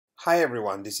Hi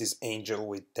everyone, this is Angel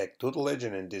with PuTTYgen,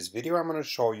 and in this video I'm going to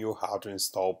show you how to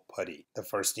install PuTTY. The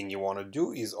first thing you want to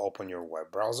do is open your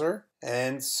web browser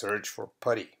and search for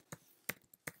PuTTY.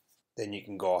 Then you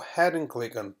can go ahead and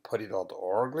click on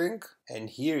putty.org link, and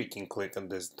here you can click on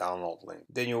this download link.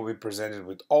 Then you'll be presented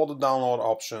with all the download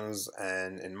options,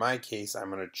 and in my case I'm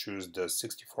going to choose the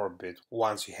 64-bit.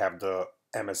 Once you have the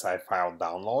MSI file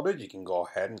downloaded, you can go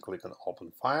ahead and click on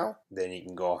open file. Then you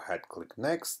can go ahead, click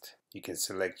next. You can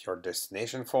select your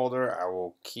destination folder. I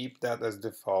will keep that as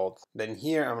default. Then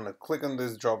here I'm going to click on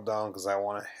this drop down because I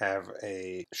want to have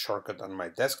a shortcut on my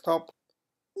desktop.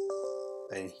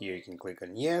 And here you can click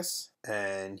on yes.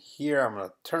 And here I'm going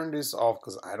to turn this off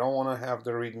because I don't want to have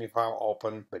the readme file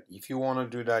open. But if you want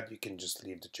to do that, you can just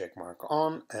leave the check mark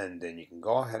on, and then you can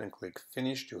go ahead and click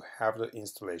finish to have the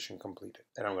installation completed.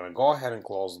 Then I'm going to go ahead and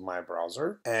close my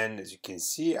browser. And as you can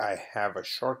see, I have a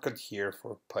shortcut here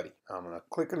for PuTTY. I'm going to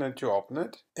click on it to open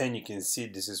it. And you can see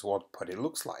this is what PuTTY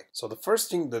looks like. So the first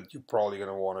thing that you're probably going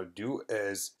to want to do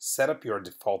is set up your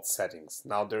default settings.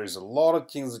 Now there is a lot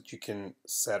of things that you can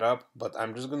set up, but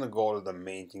I'm just going to go to the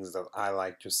main things that I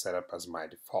like to set up as my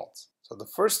defaults. So the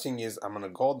first thing is I'm going to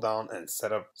go down and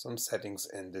set up some settings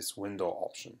in this window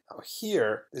option. Now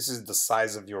here, this is the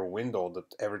size of your window,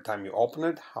 that every time you open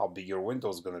it, how big your window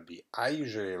is going to be. I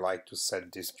usually like to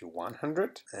set this to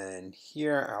 100, and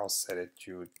here I'll set it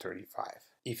to 35.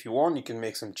 If you want, you can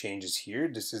make some changes here.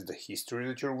 This is the history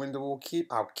that your window will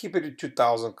keep. I'll keep it at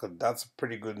 2000 because that's a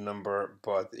pretty good number,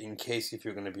 but in case if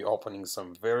you're going to be opening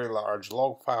some very large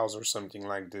log files or something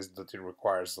like this that it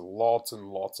requires lots and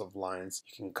lots of lines,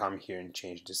 you can come here and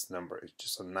change this number. It's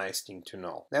just a nice thing to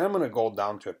know. Then I'm going to go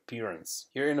down to appearance.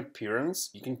 Here in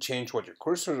appearance, you can change what your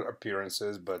cursor appearance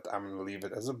is, but I'm going to leave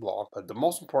it as a block. But the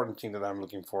most important thing that I'm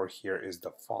looking for here is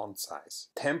the font size.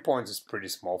 10 points is pretty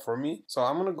small for me, so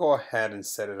I'm going to go ahead and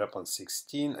set it up on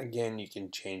 16. Again, you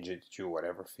can change it to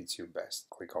whatever fits you best.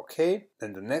 Click OK.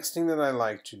 Then the next thing that I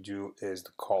like to do is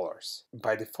the colors.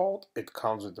 By default, it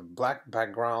comes with a black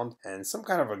background and some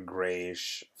kind of a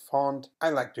grayish font.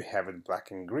 I like to have it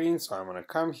black and green, so I'm going to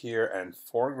come here, and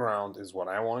foreground is what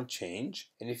I want to change.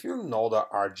 And if you know the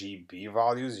RGB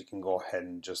values, you can go ahead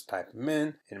and just type them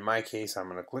in. In my case, I'm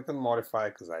going to click on modify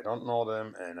because I don't know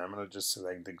them, and I'm going to just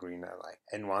select the green I like.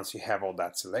 And once you have all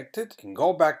that selected, you can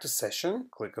go back to session,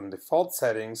 click on default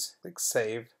settings, click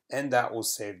save, and that will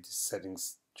save these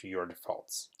settings to your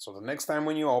defaults. So the next time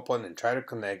when you open and try to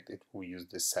connect, it will use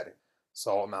this setting.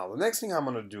 So now the next thing I'm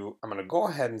going to do, I'm going to go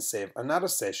ahead and save another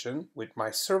session with my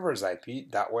server's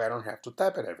IP. That way I don't have to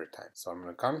type it every time. So I'm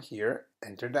going to come here,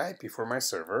 enter the IP for my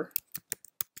server.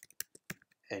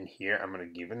 And here I'm going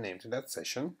to give a name to that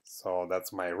session. So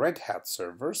that's my Red Hat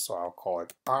server. So I'll call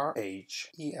it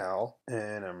RHEL,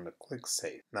 and I'm going to click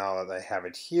save. Now that I have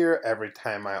it here, every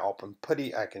time I open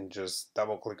PuTTY, I can just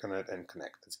double click on it and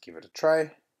connect. Let's give it a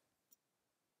try.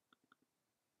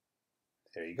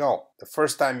 There you go. The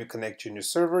first time you connect your new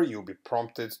server, you'll be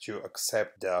prompted to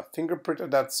accept the fingerprint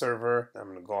of that server. I'm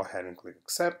going to go ahead and click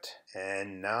accept.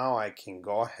 And now I can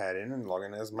go ahead and log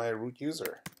in as my root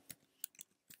user.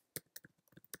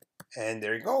 And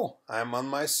there you go. I'm on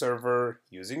my server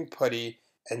using PuTTY,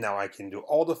 and now I can do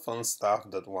all the fun stuff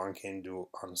that one can do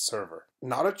on a server.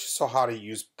 Now that you saw how to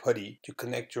use PuTTY to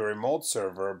connect your remote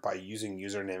server by using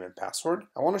username and password,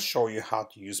 I want to show you how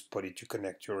to use PuTTY to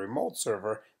connect your remote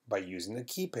server by using a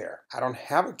key pair. I don't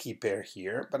have a key pair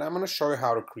here, but I'm going to show you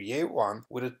how to create one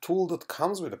with a tool that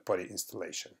comes with a PuTTY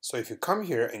installation. So if you come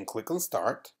here and click on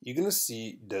start, you're going to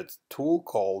see that tool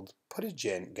called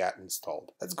PuTTYgen got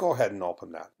installed. Let's go ahead and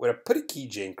open that. With a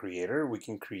PuTTYgen creator, we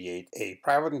can create a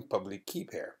private and public key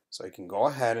pair. So you can go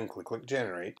ahead and click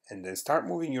generate, and then start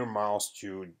moving your mouse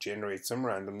to generate some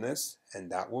randomness,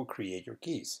 and that will create your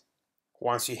keys.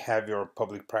 Once you have your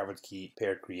public private key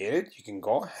pair created, you can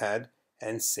go ahead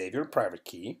and save your private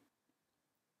key.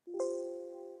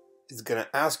 It's going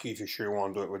to ask you if you're sure you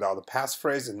want to do it without a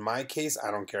passphrase. In my case,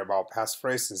 I don't care about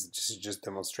passphrase since this is just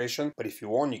demonstration, but if you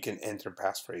want, you can enter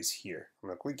passphrase here. I'm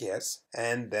going to click yes,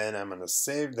 and then I'm going to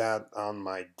save that on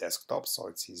my desktop so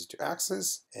it's easy to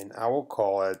access, and I will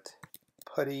call it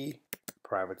PuTTY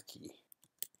private key.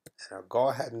 And I'll go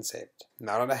ahead and save it.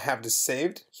 Now that I have this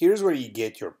saved, here's where you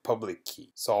get your public key.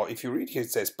 So if you read here,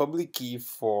 it says public key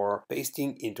for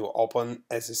pasting into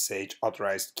openSSH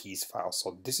authorized keys file.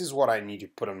 So this is what I need to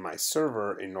put on my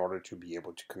server in order to be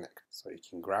able to connect. So you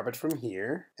can grab it from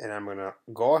here, and I'm gonna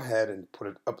go ahead and put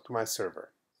it up to my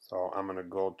server. So I'm gonna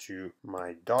go to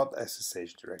my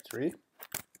 .ssh directory.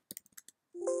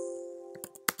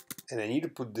 And I need to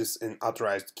put this in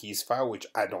authorized keys file, which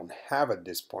I don't have at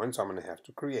this point, so I'm going to have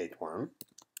to create one.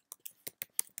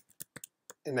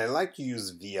 and I like to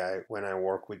use VI when I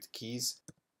work with keys.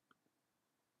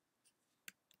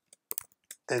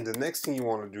 And the next thing you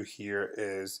want to do here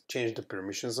is change the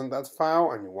permissions on that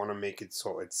file, and you want to make it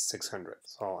so it's 600.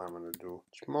 So I'm going to do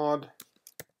chmod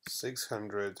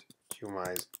 600 to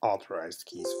my authorized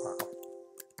keys file.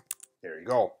 There you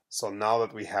go. So now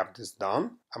that we have this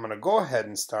done, I'm going to go ahead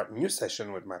and start a new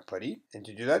session with my PuTTY. And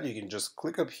to do that, you can just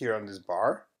click up here on this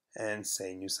bar and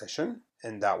say new session,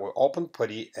 and that will open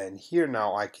PuTTY. And here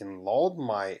now I can load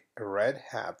my Red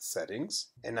Hat settings,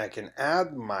 and I can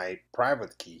add my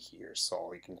private key here. So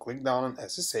we can click down on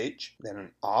SSH, then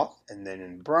on auth, and then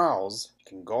in browse, you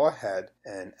can go ahead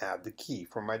and add the key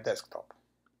from my desktop.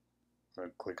 I'm going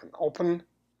to click on open.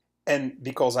 And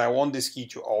because I want this key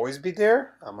to always be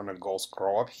there, I'm going to go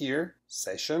scroll up here,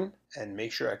 session, and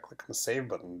make sure I click on the save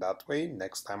button. That way,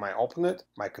 next time I open it,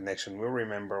 my connection will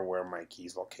remember where my key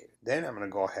is located. Then I'm going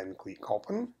to go ahead and click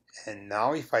open. And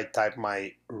now if I type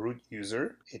my root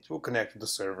user, it will connect to the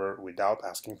server without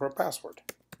asking for a password.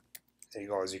 There you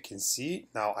go. As you can see,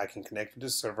 now I can connect to the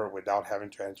server without having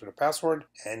to enter the password,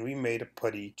 and we made a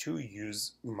PuTTY to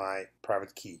use my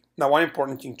private key. Now, one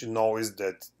important thing to know is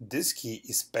that this key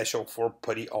is special for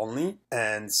PuTTY only,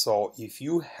 and so if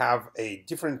you have a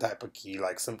different type of key,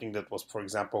 like something that was, for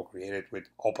example, created with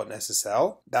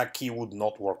openssl, that key would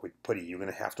not work with PuTTY. You're going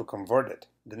to have to convert it.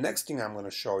 The next thing I'm going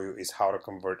to show you is how to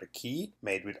convert a key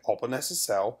made with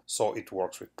openssl so it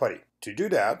works with PuTTY. To do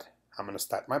that, I'm going to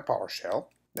start my PowerShell.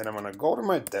 Then I'm going to go to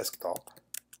my desktop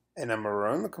and I'm going to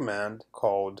run the command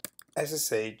called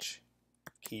ssh-keygen.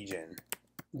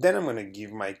 Then I'm going to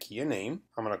give my key a name.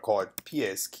 I'm going to call it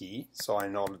PS key, so I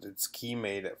know that it's key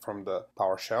made from the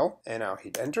PowerShell. And I'll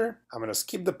hit enter. I'm going to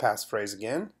skip the passphrase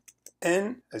again.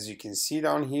 And as you can see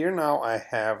down here now, I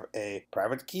have a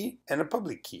private key and a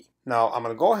public key. Now I'm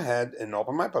going to go ahead and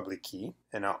open my public key,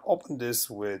 and I'll open this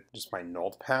with just my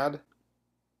notepad.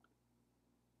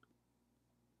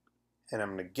 And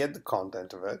I'm going to get the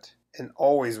content of it. And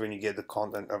always when you get the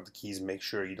content of the keys, make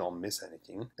sure you don't miss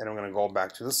anything. Then I'm going to go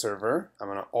back to the server. I'm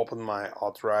going to open my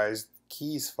authorized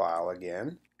keys file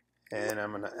again. And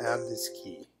I'm going to add this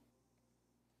key.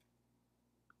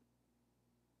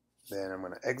 Then I'm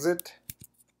going to exit,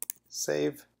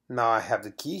 save. Now I have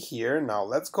the key here. Now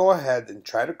let's go ahead and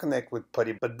try to connect with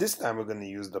PuTTY, but this time we're going to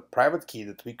use the private key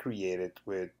that we created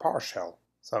with PowerShell.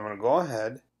 So I'm going to go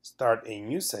ahead, start a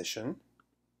new session.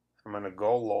 I'm going to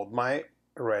go load my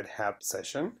Red Hat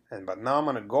session, but now I'm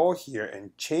going to go here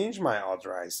and change my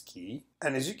authorized key.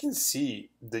 And as you can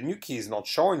see, the new key is not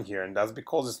showing here, and that's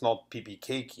because it's not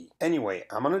PPK key. Anyway,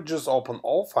 I'm going to just open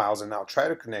all files and I'll try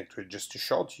to connect to it just to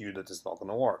show to you that it's not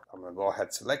going to work. I'm going to go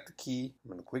ahead, select the key,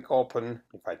 I'm going to click open.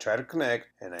 If I try to connect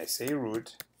and I say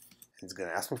root, it's going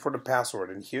to ask me for the password,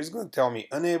 and here's going to tell me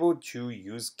unable to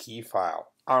use key file.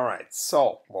 Alright,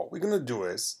 so what we're going to do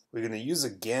is we're going to use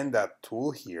again that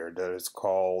tool here that is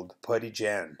called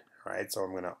PuTTYgen. Right, so I'm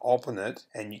going to open it,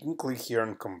 and you can click here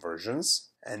on conversions,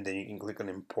 and then you can click on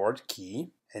import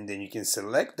key, and then you can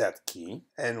select that key,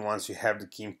 and once you have the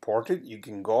key imported, you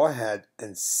can go ahead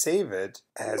and save it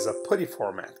as a PuTTY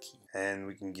format key, and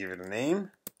we can give it a name.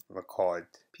 I'm going to call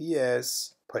it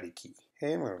PS PuTTY key.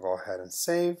 Okay, I'm going to go ahead and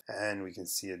save, and we can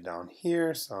see it down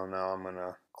here. So now I'm going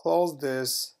to close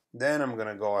this. Then I'm going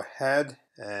to go ahead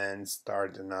and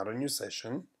start another new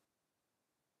session.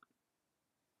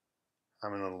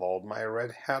 I'm going to load my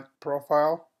Red Hat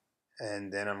profile,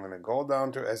 and then I'm going to go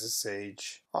down to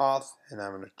SSH auth, and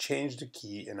I'm going to change the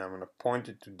key, and I'm going to point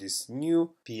it to this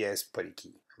new PS PuTTY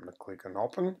key. I'm going to click on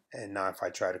open, and now if I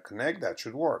try to connect, that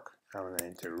should work. I'm going to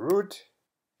enter root.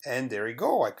 And there we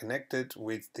go, I connected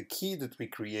with the key that we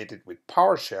created with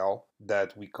PowerShell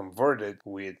that we converted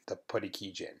with the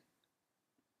PuTTYgen.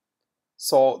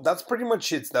 So that's pretty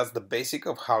much it. That's the basic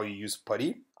of how you use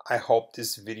PuTTY. I hope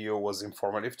this video was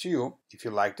informative to you. If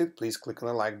you liked it, please click on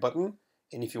the like button.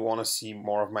 And if you want to see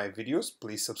more of my videos,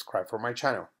 please subscribe for my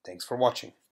channel. Thanks for watching.